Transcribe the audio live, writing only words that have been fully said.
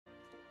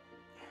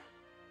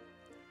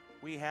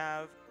we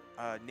have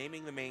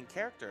naming the main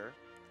character,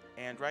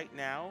 and right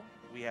now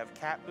we have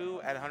Cat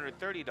Boo at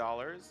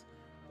 $130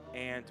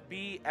 and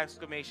B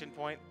exclamation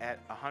point at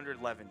 $111.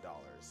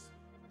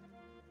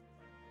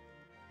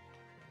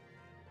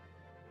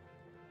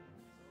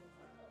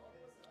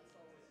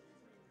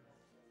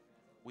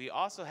 We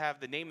also have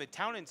the Name the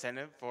Town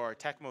incentive for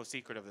Tecmo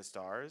Secret of the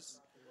Stars.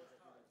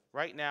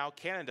 Right now,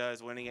 Canada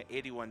is winning at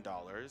 $81.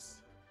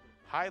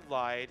 Hide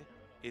Lied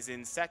is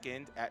in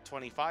second at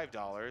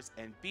 $25,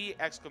 and B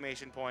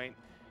exclamation point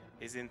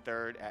is in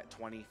third at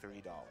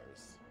 $23.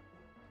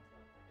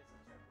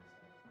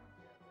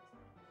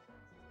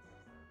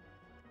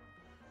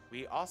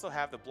 We also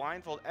have the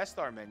Blindfold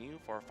S-Star menu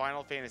for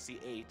Final Fantasy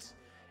VIII.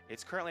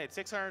 It's currently at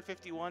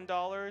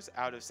 $651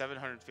 out of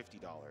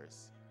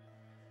 $750.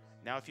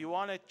 Now, if you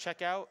want to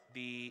check out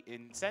the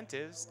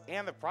incentives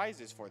and the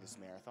prizes for this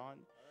marathon,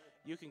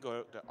 you can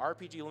go to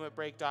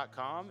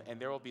RPGLimitBreak.com, and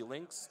there will be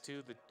links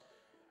to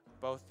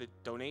both the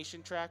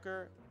donation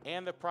tracker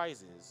and the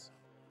prizes.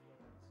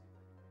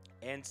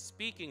 And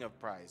speaking of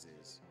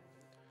prizes,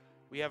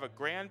 we have a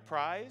grand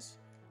prize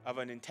of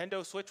a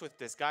Nintendo Switch with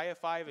Disgaea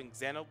 5 and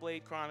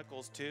Xenoblade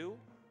Chronicles 2.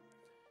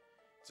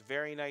 It's a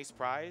very nice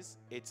prize.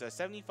 It's a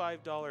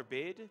 $75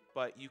 bid,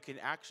 but you can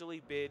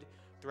actually bid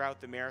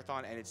throughout the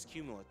marathon, and it's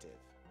cumulative.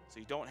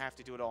 So you don't have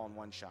to do it all in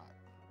one shot.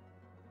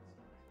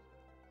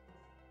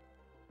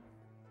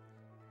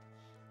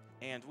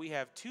 And we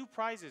have two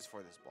prizes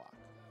for this block.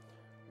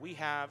 We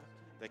have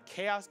the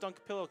Chaos Dunk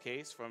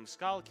Pillowcase from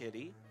Skull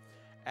Kitty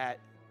at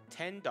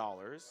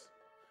 $10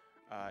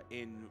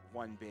 in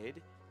one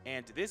bid.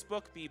 And This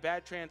Book Be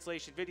Bad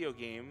Translation Video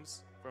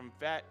Games from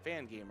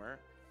Fangamer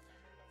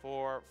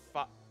for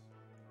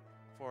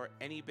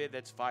any bid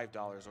that's $5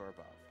 or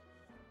above.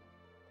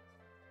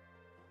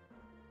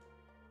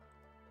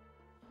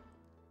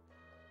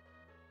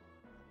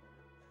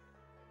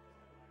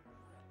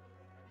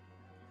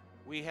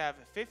 We have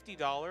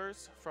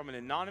 $50 from an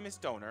anonymous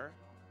donor.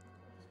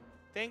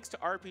 Thanks to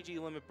RPG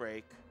Limit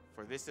Break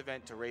for this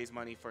event to raise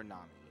money for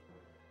Nami.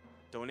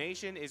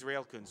 Donation is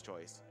Raelcun's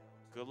choice.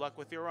 Good luck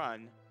with your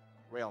run,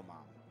 Rail Mom.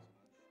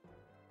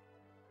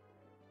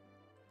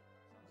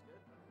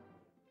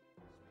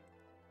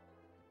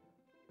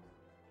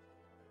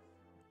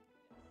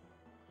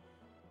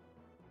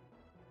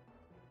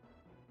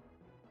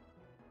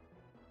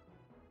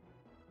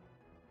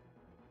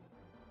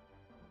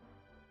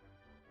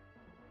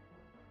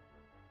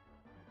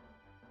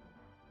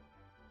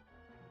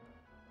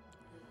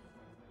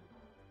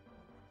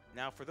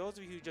 Now, for those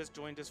of you who just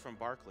joined us from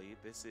Barkley,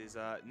 this is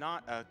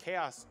not a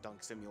Chaos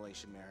Dunk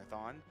Simulation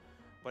Marathon,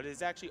 but it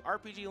is actually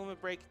RPG Limit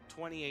Break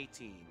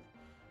 2018.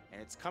 And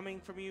it's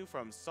coming from you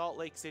from Salt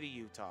Lake City,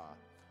 Utah.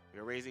 We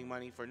are raising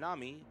money for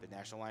NAMI, the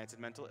National Alliance of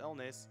Mental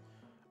Illness,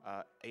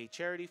 a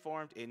charity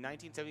formed in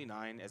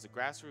 1979 as a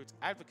grassroots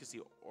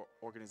advocacy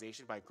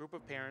organization by a group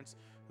of parents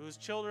whose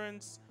children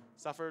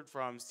suffered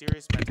from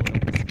serious mental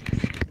illness.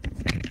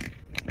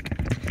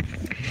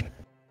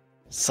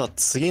 さあ、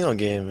次の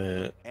ゲー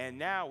ム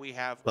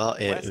は、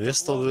ウエ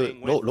スト・オブ・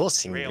ロー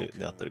シング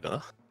であったるか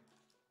な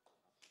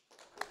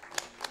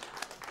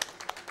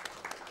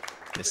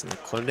ですね。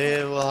こ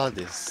れは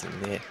です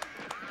ね、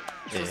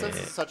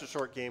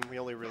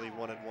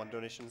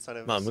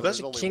まあ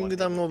昔、キング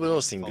ダム・オブ・ロ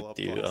ーシングっ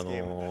ていう、ブ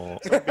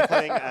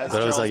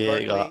ラウザゲ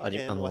ーがあ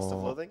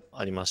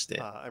りまし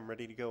て、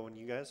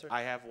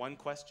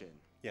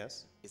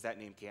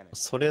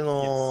それ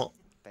の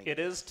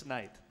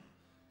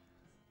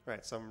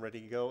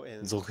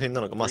続編な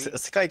のか、まあ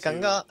世界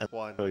観が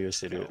共有し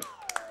ている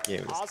ゲ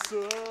ームです。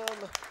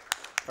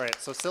Alright,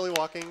 so Silly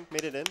Walking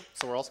made it in,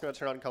 so we're also going to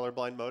turn on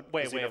colorblind mode.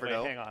 Wait, hang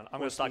on. I'm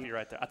going to stop you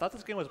right there. I thought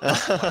this game was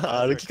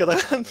歩き方が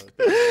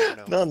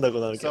なんだこ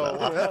の歩き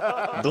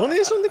方。ド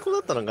ネーションでこう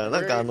なったのか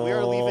な。なんかWe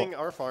are leaving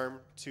our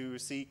farm to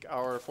seek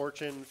our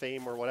fortune,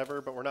 fame, or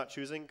whatever, but we're not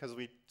choosing because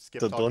we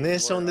skipped talking to our ドネー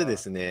ションでで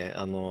すね、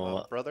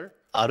brother.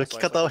 歩き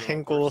方を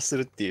変更す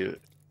るってい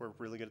う。We're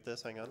really good at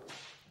this. Hang on.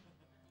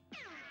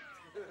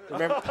 ド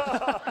ネ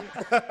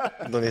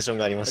ーション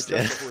がありまして。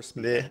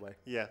で、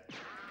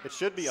It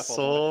should be up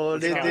all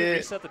それ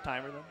で、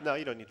No,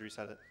 you don't need to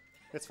reset it.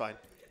 It's fine.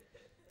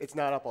 It's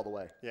not up all the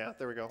way. Yeah,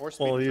 there we go.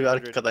 こういう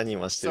歩き方に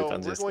今してる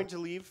感じです。So we're going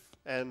to leave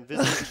and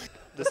visit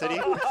the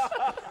city.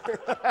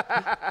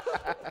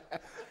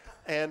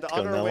 And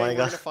on our way, we're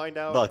going to find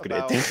out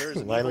about there's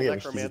an evil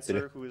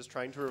necromancer who is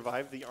trying to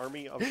revive the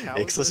army of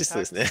cows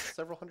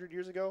several hundred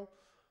years ago.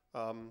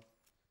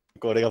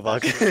 これがバ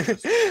ー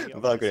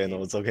クレー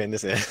の続編で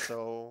すね。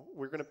So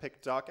we're going to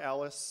pick Doc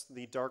Alice,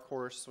 the dark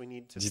horse. We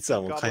need to 実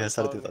はもう開発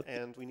されてたって。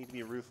and we need to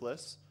be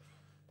ruthless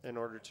in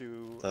order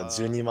to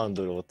 12万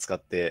ドルを使っ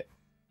て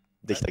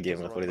できたゲー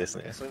ムがこれです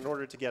ね。So in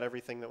order to get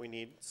everything that we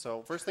need.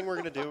 So first thing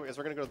we're going to do is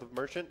we're going to go to the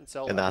merchant and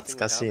sell 懐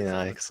かしい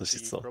な、エクソシ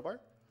スト。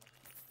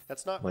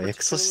エ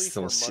クソシス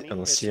トの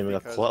CM が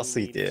怖す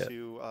ぎて、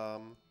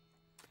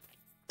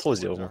当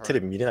時はもうテレ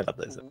ビ見れなかっ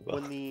たですよ。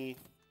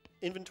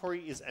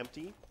Inventory is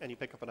empty and you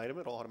pick up an item,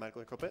 it'll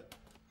automatically equip it.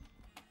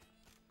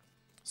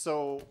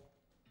 So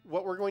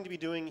what we're going to be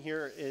doing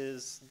here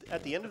is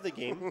at the end of the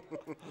game.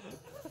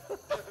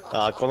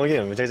 このゲ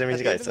ームめちゃくちゃ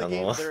短いです。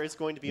there is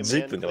going to be a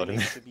man claiming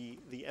to be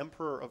the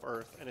Emperor of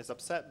Earth and is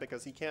upset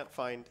because he can't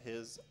find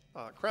his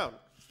crown.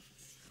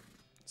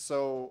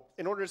 So,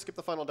 in order to skip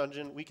the final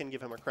dungeon, we can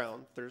give him a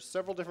crown. There's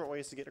several different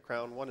ways to get a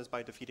crown. One is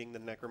by defeating the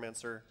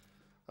Necromancer,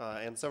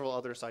 and several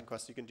other side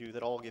quests you can do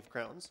that all give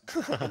crowns.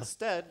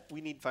 Instead,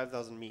 we need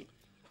 5,000 meat,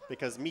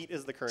 because meat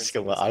is the currency. し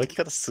かも歩き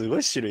方すご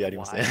い種類あり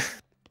ますね。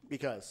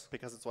Because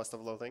it's west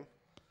of Loathing.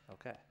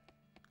 Okay.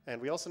 And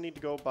we also need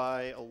to go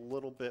buy a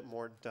little bit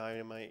more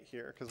dynamite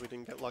here, because we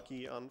didn't get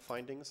lucky on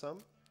finding some.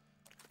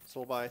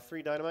 So we'll buy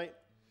 3 dynamite.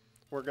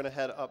 We're going to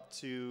head up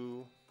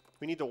to...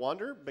 We need to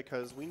wander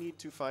because we need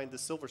to find the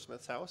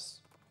silversmith's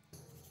house.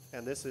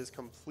 And this is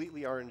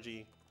completely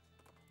RNG.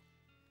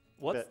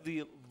 What's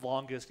the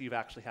longest you've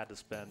actually had to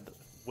spend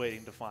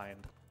waiting to find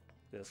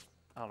this?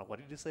 I don't know, what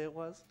did you say it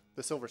was?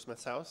 The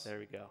silversmith's house. There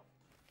we go.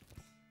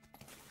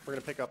 We're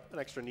going to pick up an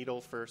extra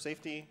needle for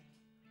safety,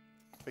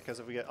 because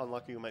if we get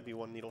unlucky, we might be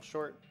 1 needle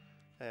short.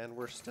 And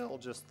we're still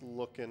just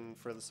looking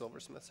for the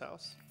silversmith's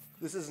house.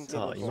 This isn't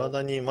いま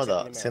だにま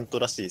だ戦闘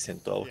らしい戦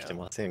闘は起きて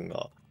ません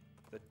が、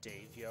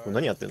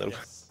何やってんだろう。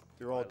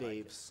They're all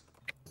Daves.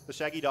 The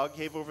Shaggy Dog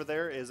Cave over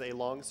there is a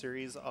long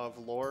series of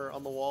lore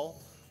on the wall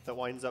that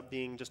winds up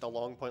being just a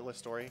long, pointless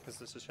story, because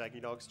this is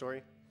Shaggy Dog's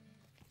story.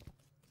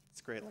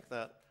 It's great like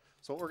that.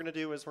 So what we're going to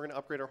do is we're going to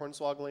upgrade our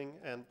Hornswoggling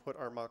and put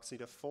our Moxie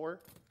to 4.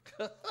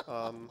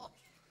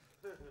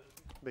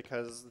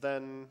 Because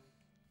then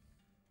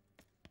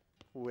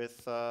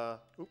with...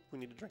 we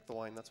need to drink the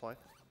wine, that's why.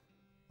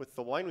 With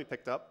the wine we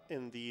picked up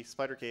in the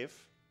Spider Cave,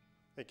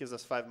 it gives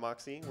us 5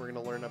 Moxie. We're going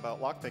to learn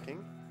about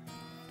lockpicking.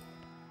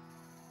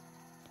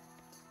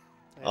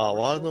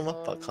 ワールドマ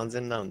ップは完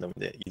全ラウンダム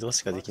で移動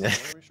しかできない。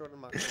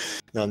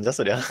なんじゃ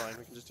そりゃ。Fine,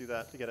 we can just do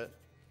that to get it.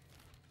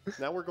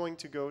 Now we're going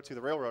to go to the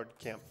railroad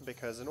camp,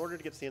 because in order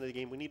to get to the end of the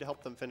game, we need to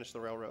help them finish the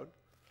railroad.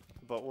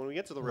 But when we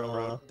get to the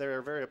railroad,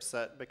 they're very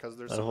upset because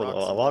there's some rocks in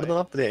the way. ワールド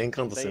マップでエン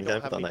カウントする They みた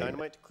い don't なこ have とは any ない。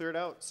 dynamite to clear it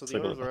out, so the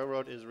owner of the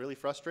railroad is really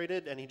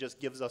frustrated, and he just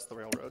gives us the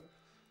railroad.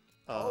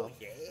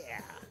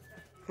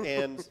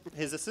 And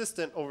his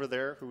assistant over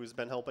there, who's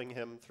been helping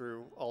him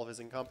through all of his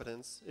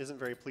incompetence, isn't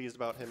very pleased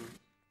about him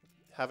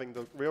having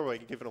the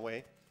railroad given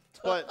away.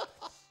 But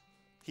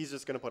he's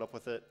just going to put up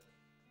with it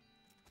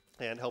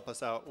and help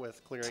us out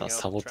with clearing out the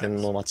tracks. サボテン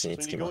の町に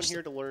So 着 we き need to go ま in し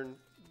here た。to learn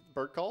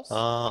bird calls.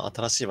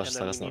 新しい場 And 所 then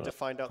探 we すの need だ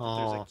to。find out that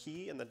there's a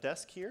key in the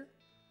desk here.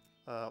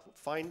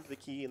 Find the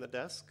key in the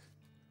desk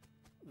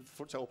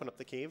to open up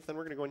the cave. Then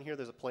we're going to go in here.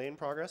 There's a play in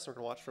progress. We're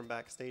going to watch from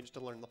backstage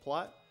to learn the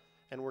plot.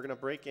 And we're going to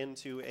break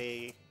into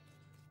a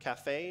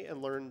cafe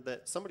and learn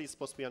that somebody's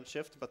supposed to be on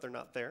shift, but they're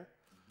not there.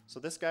 So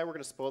this guy, we're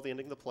going to spoil the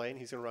ending of the play, and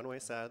he's going to run away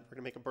sad. We're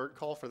going to make a bird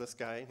call for this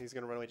guy, and he's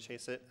going to run away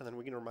chase it. And then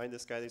we're going to remind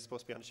this guy that he's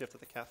supposed to be on shift at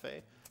the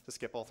cafe to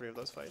skip all 3 of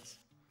those fights.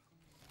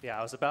 Yeah,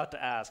 I was about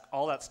to ask.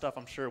 All that stuff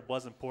I'm sure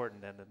was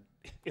important, and then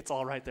it's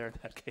all right there in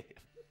that cave.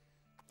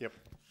 Yep.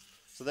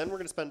 So then we're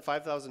going to spend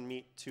 5,000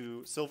 meat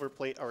to silver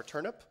plate our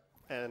turnip,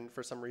 and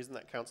for some reason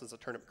that counts as a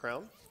turnip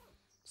crown.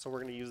 So we're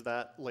going to use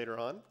that later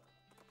on.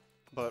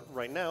 But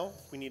right now,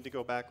 we need to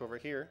go back over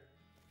here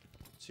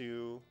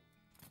to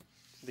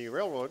the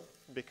railroad,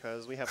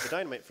 because we have the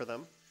dynamite for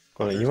them.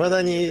 これ未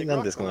だに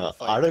何ですかね、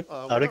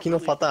歩き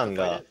のパターン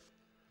が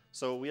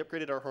So we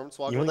upgraded our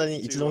Hornswoggling 未だに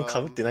一度も被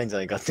ってないんじゃ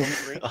ないかって。被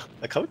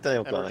ってない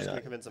わけはない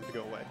な。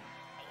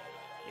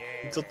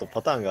ちょっと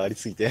パターンがあり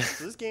すぎて。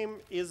So this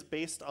game is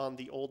based on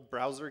the old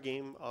browser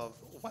game of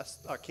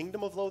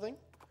Kingdom of Loathing,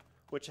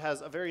 which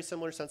has a very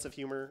similar sense of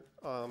humor.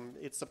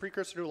 It's a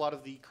precursor to a lot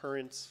of the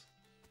current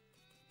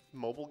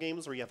mobile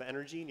games where you have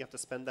energy and you have to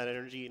spend that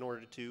energy in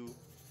order to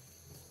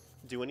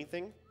do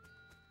anything.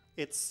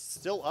 It's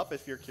still up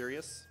if you're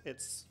curious.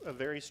 It's a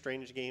very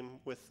strange game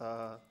with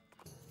a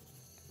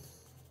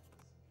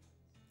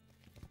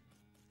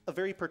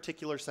very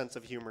particular sense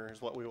of humor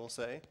is what we will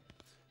say.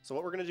 So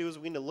what we're going to do is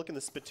we need to look in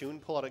the spittoon,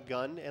 pull out a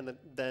gun, and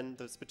then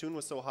the spittoon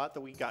was so hot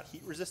that we got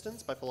heat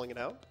resistance by pulling it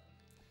out.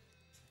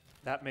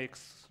 That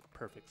makes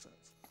perfect sense.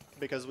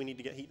 Because we need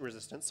to get heat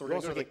resistance. So we're We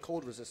going to also go to get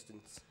cold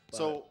resistance.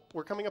 So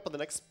we're coming up on the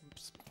next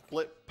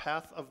split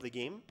path of the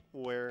game,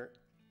 where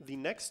the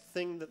next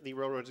thing that the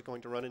railroad is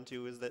going to run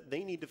into is that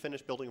they need to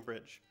finish building a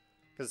bridge.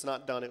 Because it's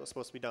not done, it was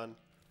supposed to be done.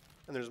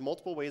 And there's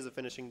multiple ways of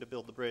finishing to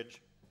build the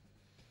bridge.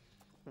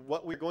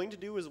 What we're going to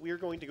do is we're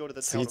going to go to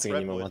the town of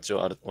Redwood.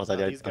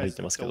 These guys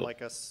don't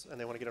like us and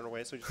they want to get on our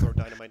way, so we just throw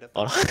dynamite at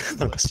them.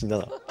 なんか死んだ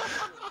な。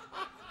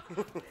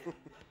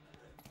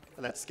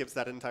And that skips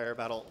that entire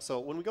battle. So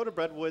when we go to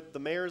Redwood, the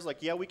mayor's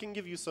like, yeah, we can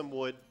give you some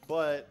wood,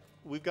 but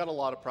we've got a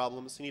lot of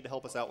problems. You need to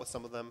help us out with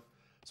some of them.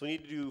 So we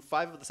need to do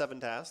 5 of the 7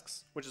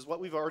 tasks, which is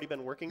what we've already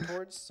been working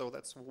towards. So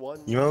that's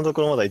 1. 今のと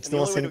ころまだ一度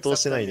も戦闘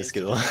してないんです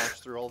けど、こ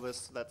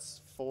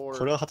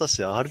 4, れは果たし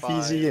て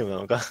RPG ゲームな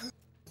のか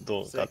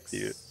どうかって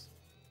いう。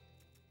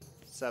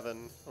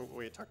 7. Oh,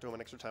 we talked to him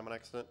an extra time on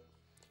accident.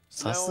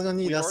 さすが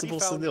にラスボ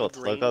スでは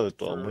戦う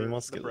とは思いま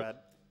すけど。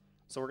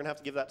 So we're going to have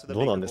to give that to the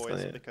どうな bigger んですか boys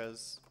ね。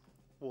 because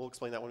we'll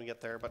explain that when we get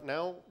there. But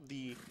now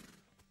the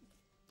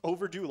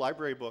overdue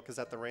library book is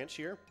at the ranch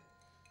here.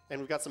 And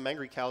we've got some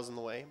angry cows in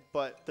the way.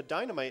 But the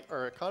dynamite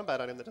are a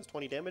combat item that does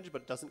 20 damage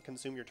but doesn't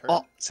consume your turn.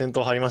 あ、戦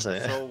闘入りましたね。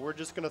 So we're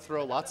just going to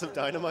throw lots of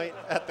dynamite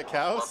at the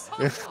cows.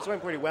 It's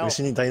went pretty well.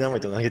 牛にダイナマイ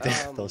ト投げて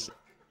倒して。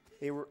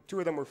 Two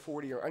of them were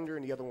 40 or under,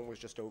 and the other one was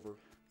just over.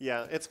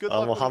 Yeah, it's good あ、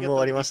 luck もう when 半 you 分終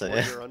わり get ました the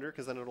ね。 40 or under,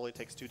 because then it only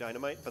takes 2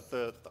 dynamite. But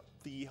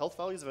the health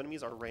values of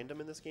enemies are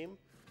random in this game.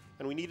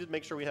 And we needed to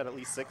make sure we had at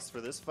least 6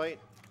 for this fight,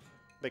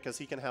 because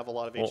he can have a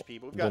lot of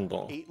HP. But we've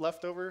got 8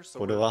 left over, so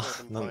こ we're れは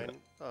doing なんだ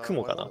fine.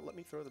 雲かな Let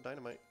me throw the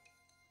dynamite.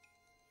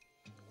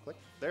 Click.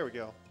 There we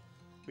go.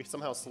 We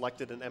somehow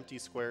selected an empty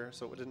square,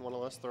 so it didn't want to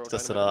let us throw ひた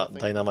す dynamite. ら or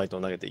ダイ anything. ナマイト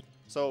を投げていい。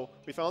 So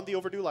we found the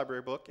overdue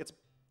library book. It's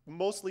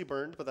mostly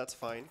burned, but that's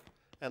fine.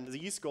 And the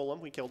yeast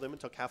golem, we killed him and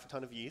took half a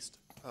ton of yeast.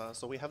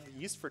 So we have the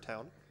yeast for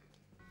town.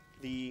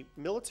 The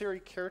military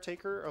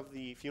caretaker of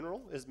the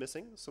funeral is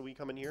missing, so we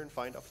come in here and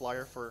find a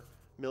flyer for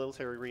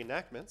military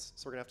reenactments.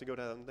 So we're gonna have to go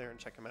down there and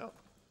check him out.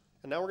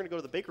 And now we're gonna go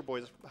to the Baker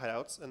Boys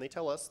hideouts, and they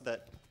tell us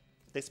that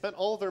they spent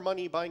all of their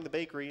money buying the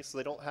bakery, so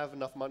they don't have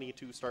enough money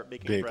to start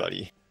baking ベー bread. カ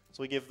リー。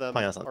 So we give them パ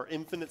ン屋さん。 our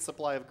infinite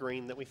supply of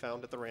grain that we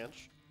found at the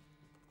ranch.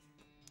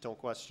 Don't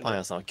question パン it.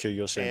 屋さんは休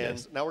業してるみたいで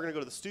And す。 now we're going to go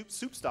to the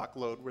soup stock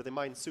load where they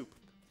mine soup.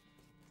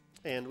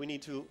 And we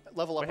need to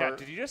level up Wait, our...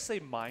 did you just say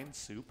mine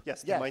soup?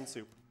 Yes, Yes. mine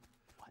soup.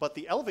 But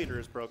the elevator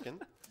is broken,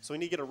 so we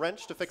need to get a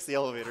wrench to fix the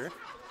elevator.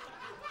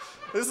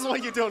 This is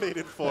what you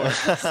donated for.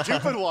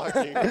 Stupid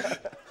walking.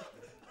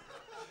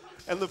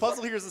 And the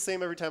puzzle here is the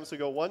same every time, so we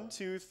go 1,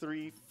 2,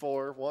 3,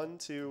 4, 1,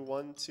 2,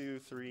 1, 2,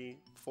 3,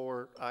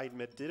 4. I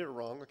admit, did it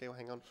wrong. Okay, well,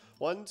 hang on.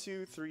 1,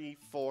 2, 3,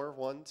 4,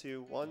 1,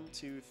 2, 1,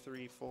 2,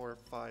 3, 4,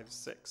 5,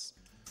 6.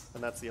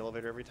 And that's the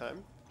elevator every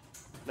time.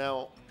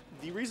 Now,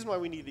 the reason why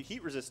we need the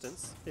heat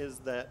resistance is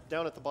that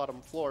down at the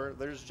bottom floor,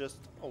 there's just,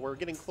 we're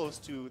getting close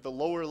to the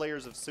lower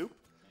layers of soup,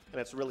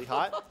 and it's really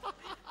hot.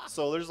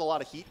 So there's a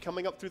lot of heat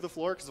coming up through the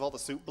floor because of all the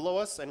soup below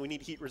us, and we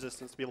need heat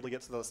resistance to be able to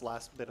get to this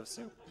last bit of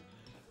soup.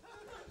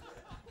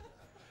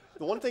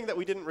 The one thing that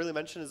we didn't really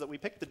mention is that we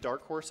picked the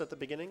Dark Horse at the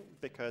beginning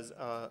because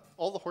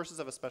all the horses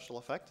have a special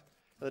effect.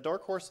 And the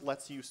Dark Horse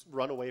lets you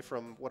run away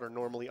from what are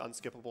normally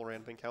unskippable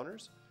random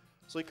encounters.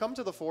 So we come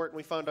to the fort and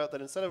we found out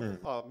that instead of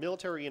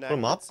military これ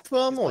マ enactments, ップ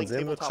は he's もう playing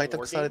全部 tabletop 開拓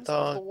war され games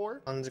た of the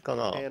war. 感じか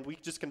な。 And we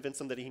just convinced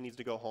him that he needs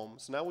to go home.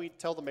 So now we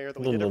tell the mayor that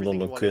we どん did どんど everything ん we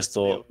どん wanted クエ us ス to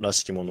ト do. ら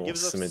しきもの He を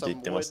gives us 進めてい some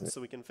ってま wood すね。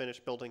 so we can finish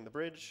building the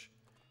bridge.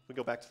 We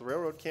go back to the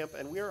railroad camp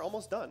and we are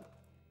almost done.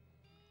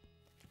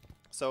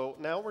 So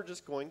now we're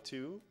just going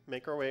to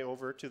make our way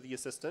over to the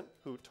assistant,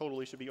 who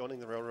totally should be owning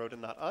the railroad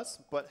and not us.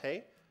 But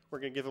hey, we're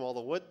going to give him all the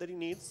wood that he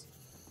needs,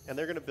 and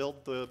they're going to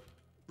build the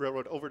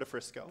railroad over to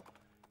Frisco.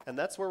 And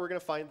that's where we're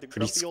going to find the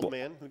grumpy old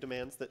man who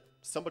demands that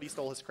somebody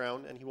stole his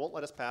crown, and he won't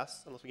let us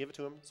pass unless we give it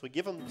to him. So we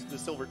give him the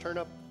silver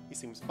turnip. He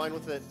seems fine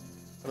with it.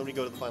 And then we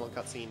go to the final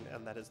cutscene,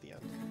 and that is the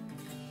end.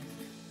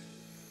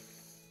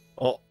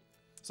 お、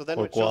 So then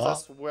こ it こ shows は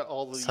us where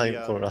all the 最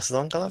後、これラス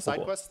ダンかな side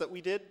ここ。 quests that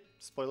we did.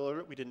 Spoiler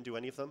alert, we didn't do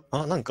any of them.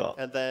 あ、なんか、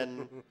 And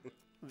then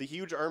the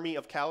huge army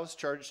of cows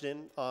charged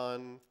in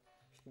on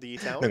the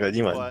town. なんか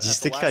今 But at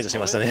実 the 績解 last 除し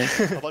ましたね。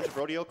 moment, a bunch of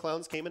rodeo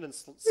clowns came in and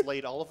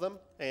slayed all of them.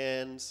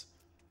 And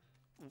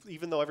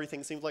even though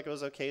everything seemed like it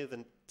was okay,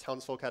 then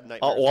townsfolk had あ、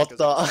 nightmares. 終わっ because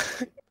た of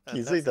it.。気 And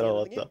づい that's た the ら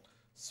end of 終 the わっ game.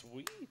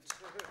 Sweet.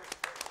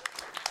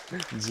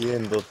 た。ジエ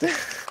ンドって。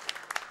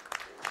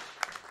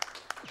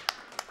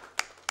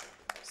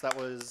 So that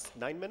was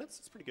 9 minutes.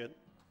 It's pretty good.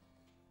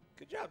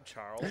 Good job,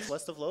 Charles.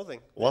 List of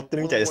Loathing. 終わって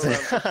るみたいですね。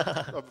 One more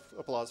round of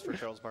applause for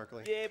Charles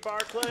Barkley. Yay,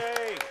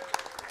 Barclay!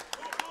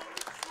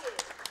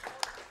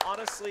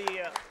 Honestly,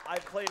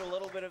 I've played a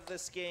little bit of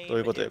this game. と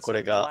いうことで、 It's これ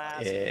a が、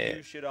 blast.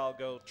 You should all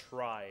go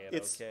try it,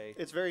 okay?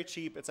 It's very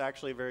cheap. It's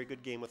actually a very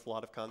good game with a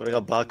lot of content. これ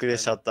がバークレー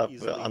シャットアッ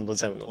プ Easily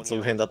ジャムの 20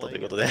続編だったとい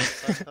うことで、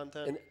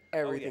 content. And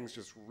everything's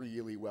just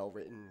really well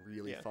written,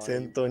 really Yeah. fun.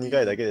 戦闘2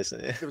回だけでした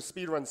ね。 The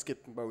speedrun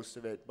skipped most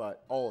of it, but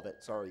all of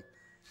it, sorry.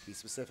 To be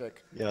specific.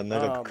 いや、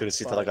長く苦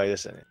しい戦いで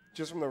したね。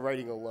 Just from the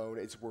writing alone,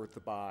 it's worth the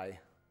buy.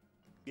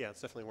 Yeah,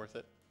 it's definitely worth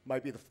it.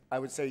 Might be I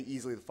would say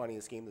easily the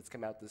funniest game that's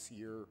come out this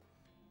year.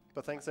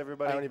 But thanks I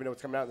everybody. don't even know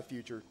what's coming out in the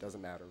future.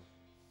 Doesn't matter.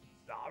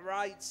 All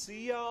right,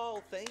 see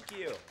y'all. Thank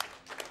you.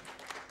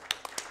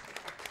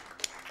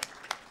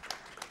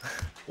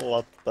 終わ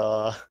っ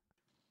た。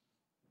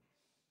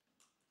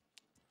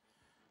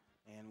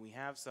 And we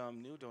have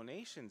some new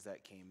donations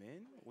that came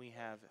in. We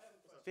have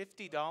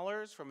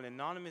 $50 from an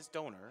anonymous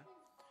donor.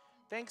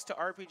 Thanks to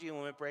RPG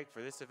Limit Break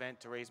for this event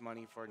to raise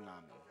money for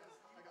NAMI.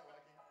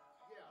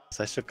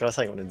 最初から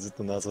最後までずっ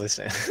と謎でし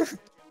たね。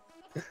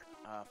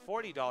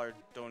 $40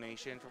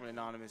 donation from an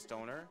anonymous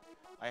donor.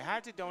 I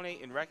had to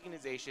donate in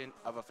recognition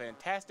of a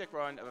fantastic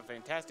run of a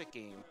fantastic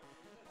game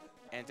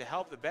and to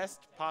help the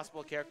best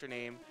possible character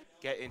name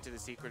get into the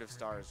Secret of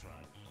Stars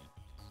run.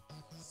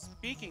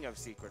 Speaking of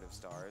Secret of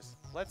Stars,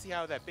 let's see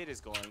how that bid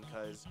is going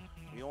because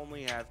we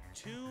only have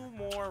 2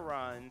 more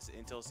runs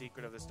until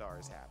Secret of the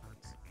Stars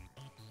happens.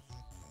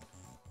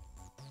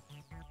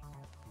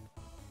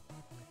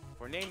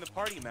 For Name the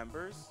Party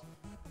members,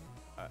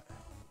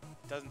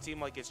 doesn't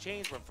seem like it's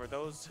changed, but for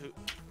those who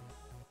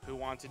who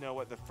want to know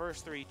what the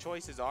first 3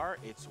 choices are,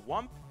 it's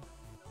Wump,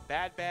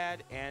 Bad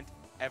Bad, and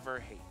Ever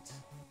Hate,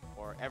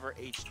 or Ever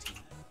HT.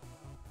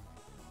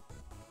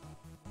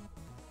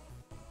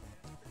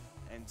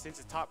 And since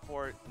the top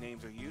 4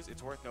 names are used,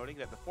 it's worth noting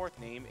that the 4th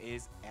name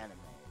is Anime.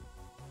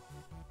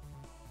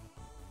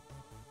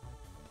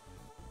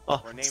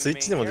 あ、スイッ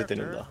チでも出て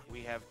るんだ。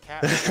We have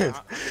Cat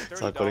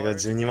さあ、これが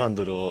12万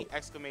ドルを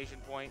exclamation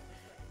point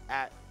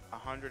at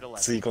 111.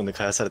 つぎ込んで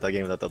開発されたゲ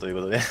ームだったという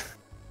ことで。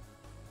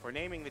For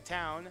naming the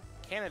town,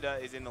 Canada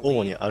is in the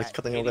主に lead 歩き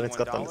方にお金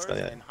使ったんですか $81,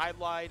 ね。 and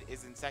Highlight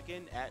is in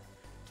second at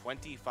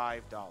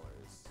 $25.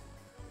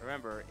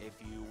 Remember, if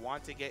you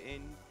want to get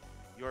in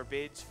your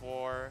bids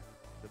for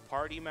the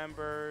party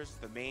members,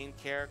 the main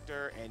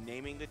character, and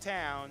naming the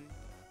town,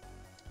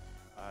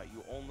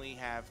 you only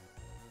have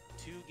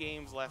 2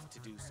 games left to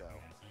do so.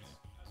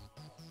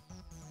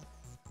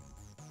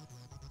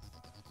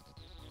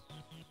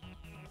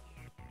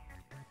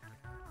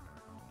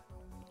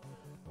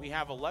 We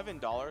have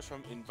 $11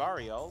 from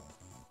Invario,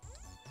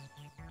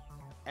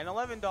 an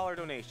 $11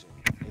 donation.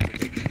 It's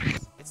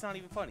ridiculous. It's not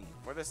even funny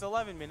for this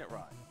 11-minute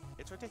run.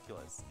 It's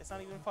ridiculous. It's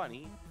not even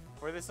funny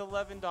for this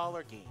 $11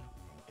 game.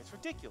 It's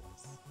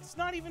ridiculous. It's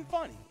not even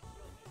funny.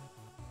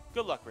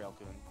 Good luck,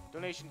 Raelcun.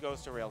 Donation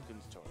goes to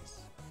Raelcun's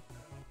choice.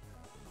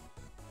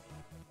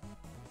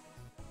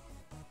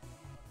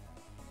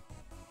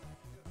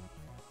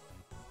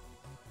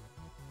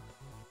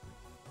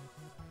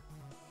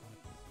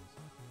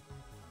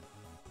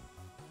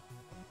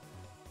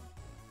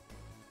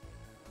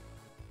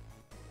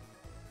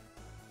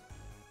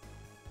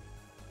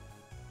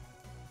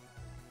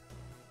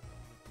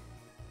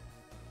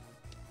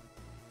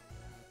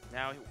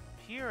 Now,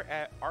 here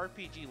at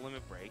RPG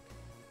Limit Break,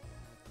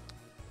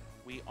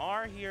 we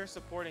are here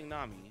supporting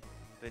NAMI,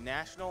 the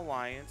National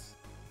Alliance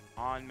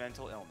on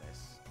Mental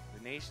Illness,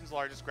 the nation's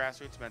largest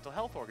grassroots mental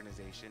health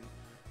organization,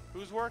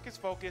 whose work is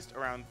focused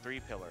around 3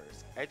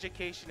 pillars: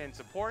 education and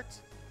support,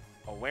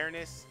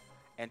 awareness,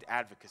 and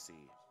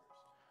advocacy.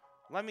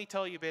 Let me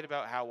tell you a bit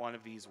about how one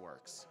of these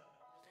works.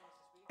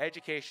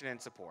 Education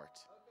and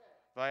support.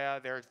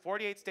 Via their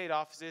 48 state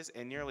offices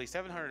and nearly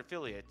 700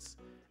 affiliates,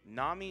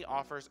 NAMI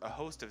offers a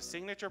host of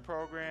signature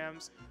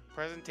programs,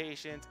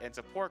 presentations, and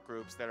support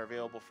groups that are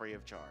available free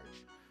of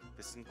charge.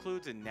 This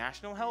includes a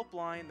national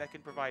helpline that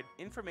can provide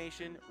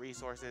information,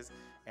 resources,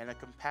 and a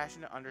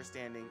compassionate,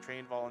 understanding,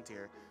 trained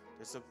volunteer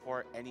to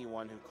support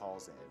anyone who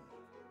calls in.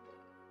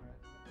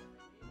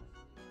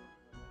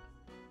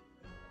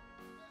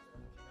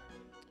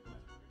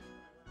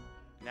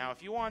 Now,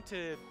 if you want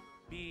to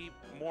be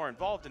more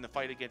involved in the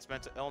fight against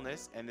mental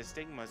illness and the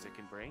stigmas it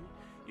can bring,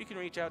 you can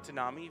reach out to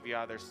NAMI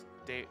via their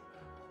state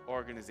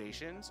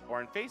organizations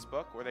or on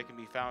Facebook, where they can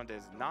be found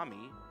as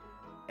NAMI,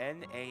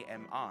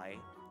 N-A-M-I,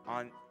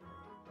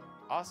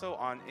 also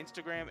on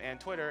Instagram and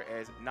Twitter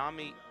as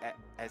NAMI,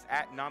 as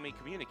 @NAMI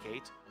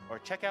Communicate, or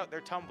check out their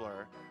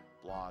Tumblr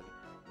blog,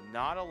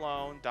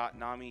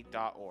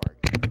 notalone.nami.org.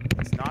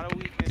 It's not a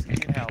weakness to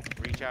get help.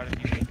 Reach out if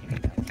you think you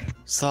need help.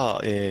 さあ、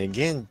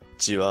現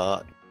地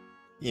は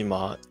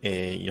今、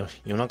夜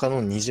中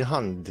の2時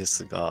半で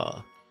す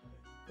が、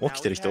起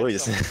きてる人多いで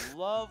すね。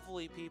こ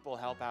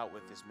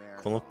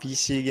の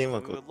PC ゲーム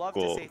は結構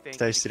期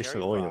待してる人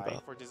が多いの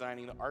か、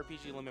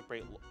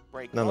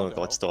なの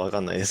かはちょっとわか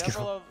んないですけ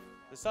ど。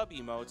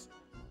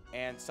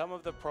And some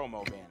of the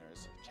promo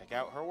banners. Check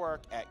out her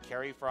work at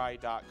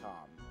carryfry.com.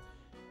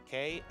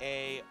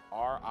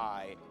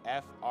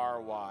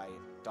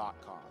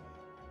 KARIFRY.com.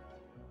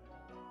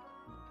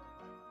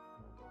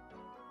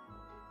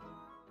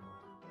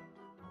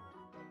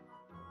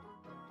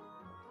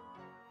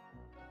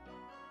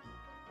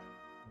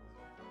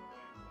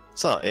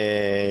 さあ、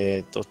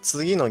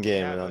次の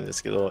ゲームなんで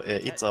すけど、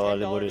It's Our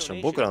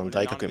Revolution 僕らの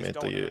大革命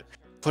という、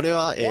これ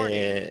は、日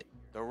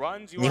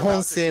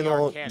本製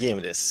のゲー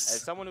ムで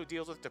す。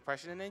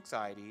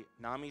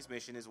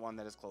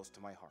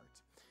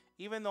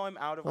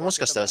もし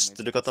かしたら知っ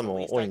てる方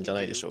も多いんじゃ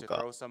ないでしょう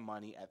か。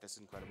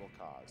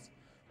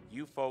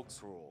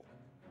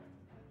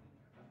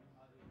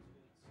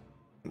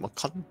まあ、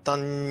簡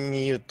単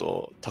に言う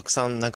と、たくさん仲